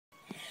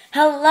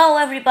Hello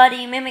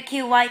everybody,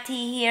 MimicQYT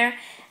here,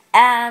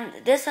 and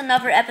this is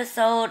another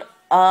episode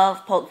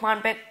of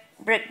Pokemon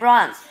Brick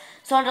Bronze.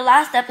 So in the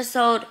last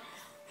episode,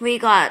 we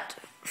got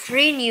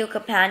 3 new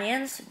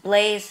companions,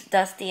 Blaze,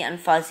 Dusty,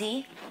 and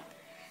Fuzzy.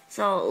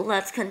 So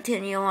let's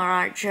continue on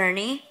our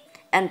journey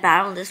and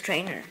battle this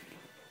trainer.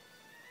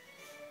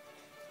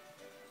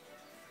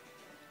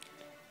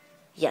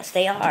 Yes,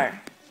 they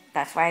are.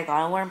 That's why I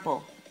got a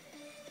Wurmple.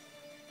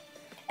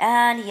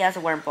 And he has a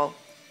Wurmple.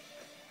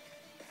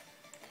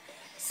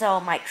 So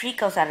my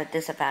Treecko's at a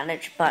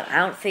disadvantage, but I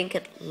don't think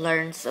it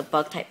learns a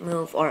bug type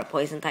move or a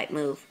poison type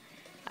move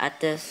at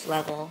this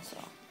level. So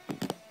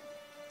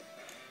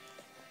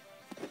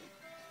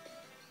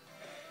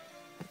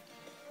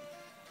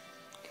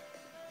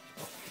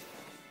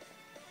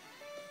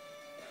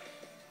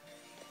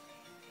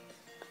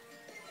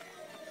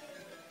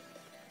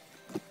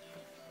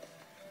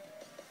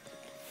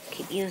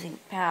keep using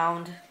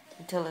Pound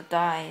until it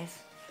dies.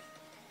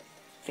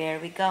 There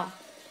we go.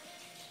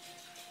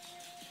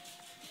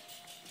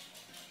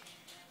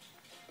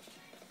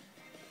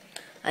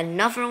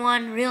 Another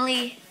one,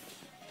 really?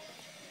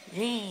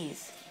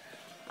 Jeez.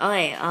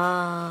 Okay,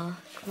 come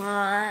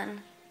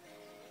on.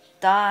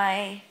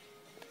 Die.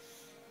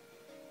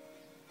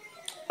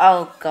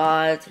 Oh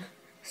god.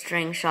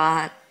 String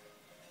shot.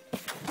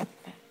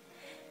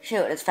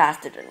 Shoot, it's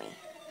faster than me.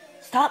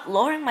 Stop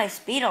lowering my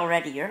speed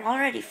already. You're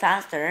already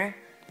faster.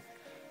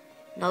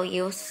 No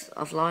use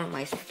of lowering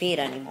my speed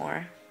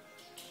anymore.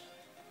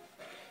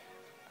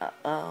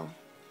 Uh-oh.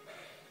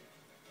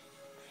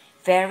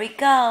 There we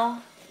go.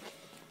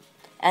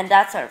 And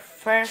that's our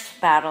first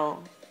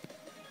battle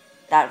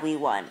that we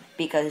won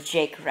because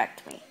Jake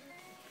wrecked me.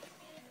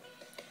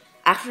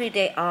 Actually,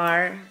 they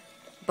are,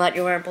 but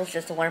your Wurmple's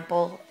just a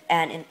Wurmple,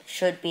 and it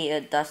should be a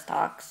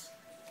Dustox.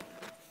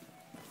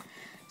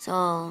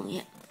 So,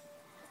 yeah.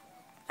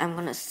 I'm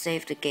gonna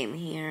save the game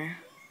here.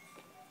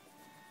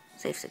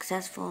 Save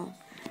successful.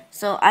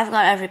 So, I've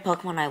got every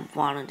Pokemon I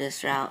want on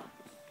this route.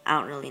 I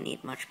don't really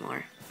need much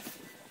more.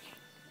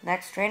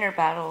 Next trainer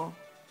battle.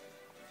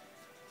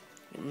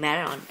 You met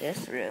it on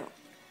this route.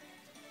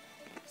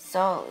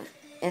 So,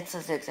 it's a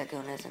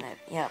Zigzagoon, isn't it?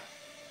 Yep.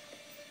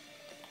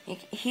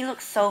 He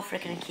looks so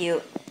freaking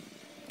cute.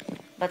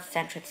 But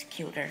Sentret's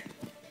cuter.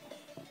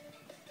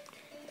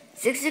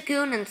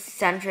 Zigzagoon and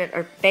Sentret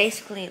are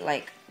basically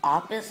like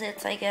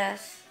opposites, I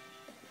guess.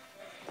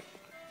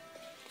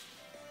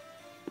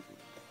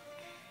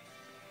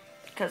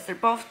 Because they're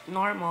both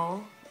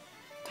normal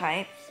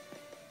types.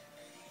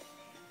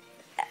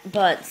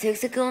 But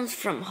Zigzagoon's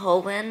from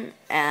Hoenn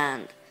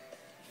and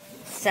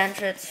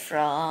Sentret's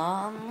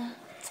from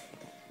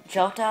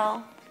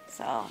Johto,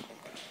 so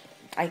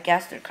I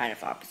guess they're kind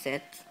of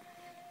opposites.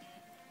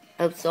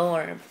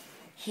 Absorb,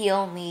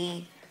 heal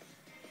me.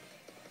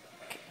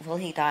 Will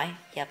he die?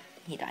 Yep,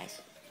 he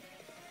dies.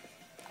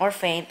 Or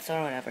faints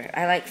or whatever.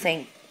 I like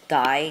saying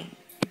die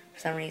for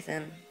some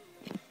reason.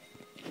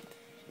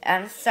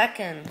 And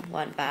second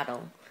one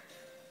battle.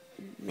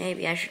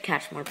 Maybe I should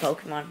catch more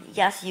Pokemon.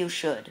 Yes, you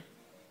should.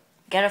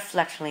 Get a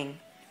Fletchling.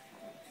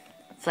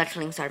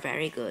 Fletchlings are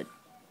very good.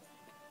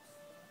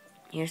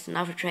 Here's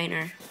another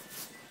trainer.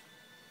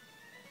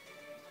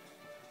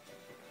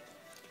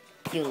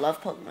 You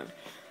love Pokemon.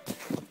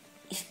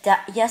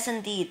 Yes,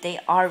 indeed, they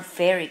are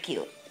very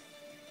cute.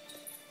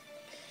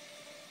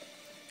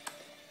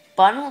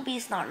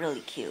 Bunnelby's not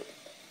really cute.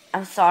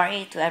 I'm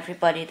sorry to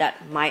everybody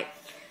that might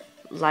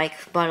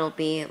like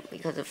Bunnelby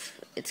because of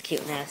its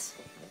cuteness.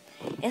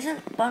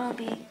 Isn't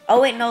Bunnelby...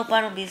 Oh wait, no,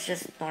 Bunnelby's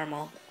just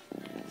normal.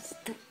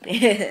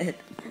 Stupid.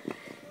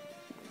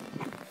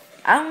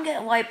 I don't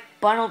get why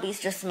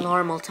Bunnelby's just a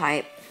normal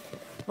type.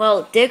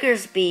 Well,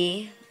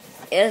 Diggersby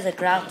is a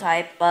ground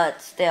type,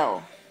 but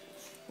still.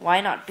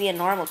 Why not be a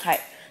normal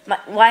type?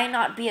 Why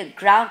not be a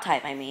ground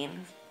type, I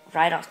mean,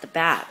 right off the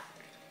bat?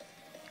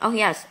 Oh, he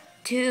has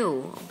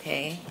 2,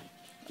 okay.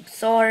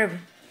 Absorb.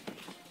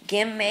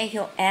 Give me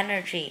your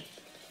energy.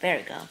 There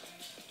we go.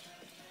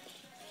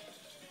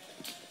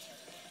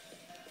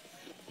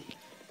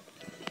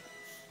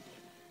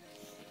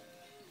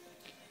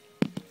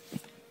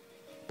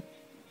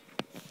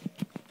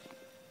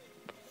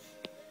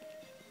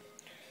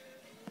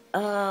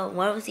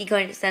 What was he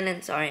going to send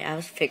in? Sorry, I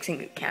was fixing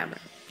the camera.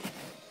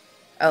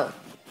 Oh.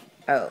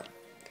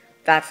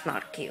 That's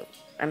not cute.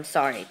 I'm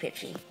sorry,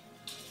 Pidgey.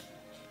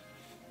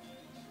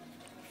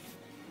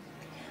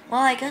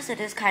 Well, I guess it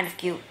is kind of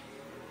cute,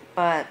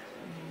 but...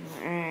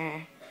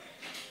 Come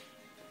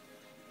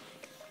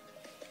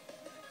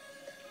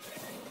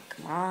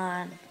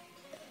on.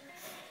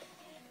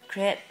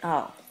 Crit.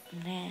 Oh,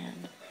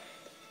 man.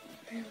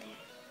 Really?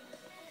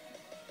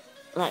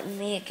 Let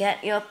me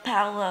get your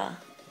power.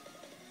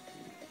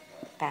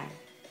 Bam.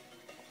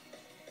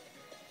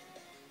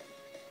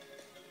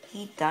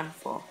 He done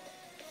for.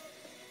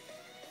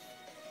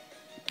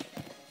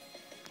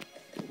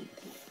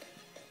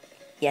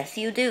 Yes,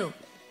 you do.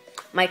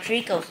 My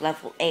Treecko's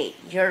level 8.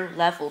 Your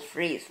level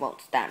 3s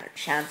won't stand a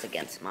chance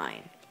against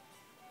mine.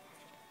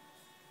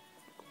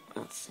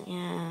 Let's see.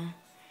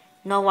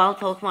 No wild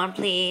Pokemon,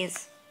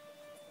 please.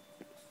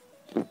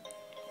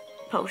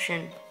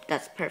 potion.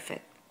 That's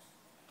perfect.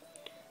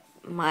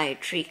 My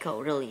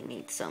Trico really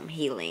needs some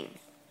healing.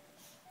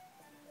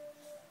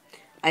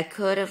 I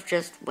could have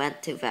just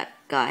went to that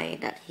guy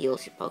that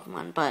heals your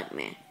Pokemon, but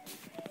meh.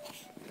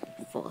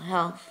 Full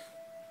health.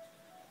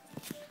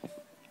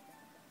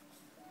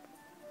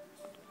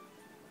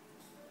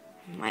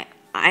 My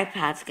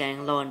iPad's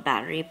getting low on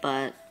battery,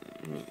 but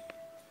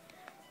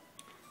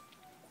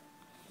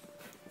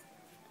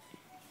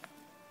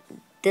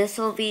this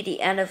will be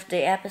the end of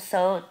the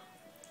episode.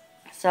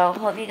 So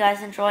hope you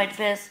guys enjoyed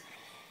this,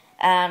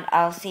 and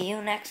I'll see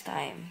you next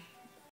time.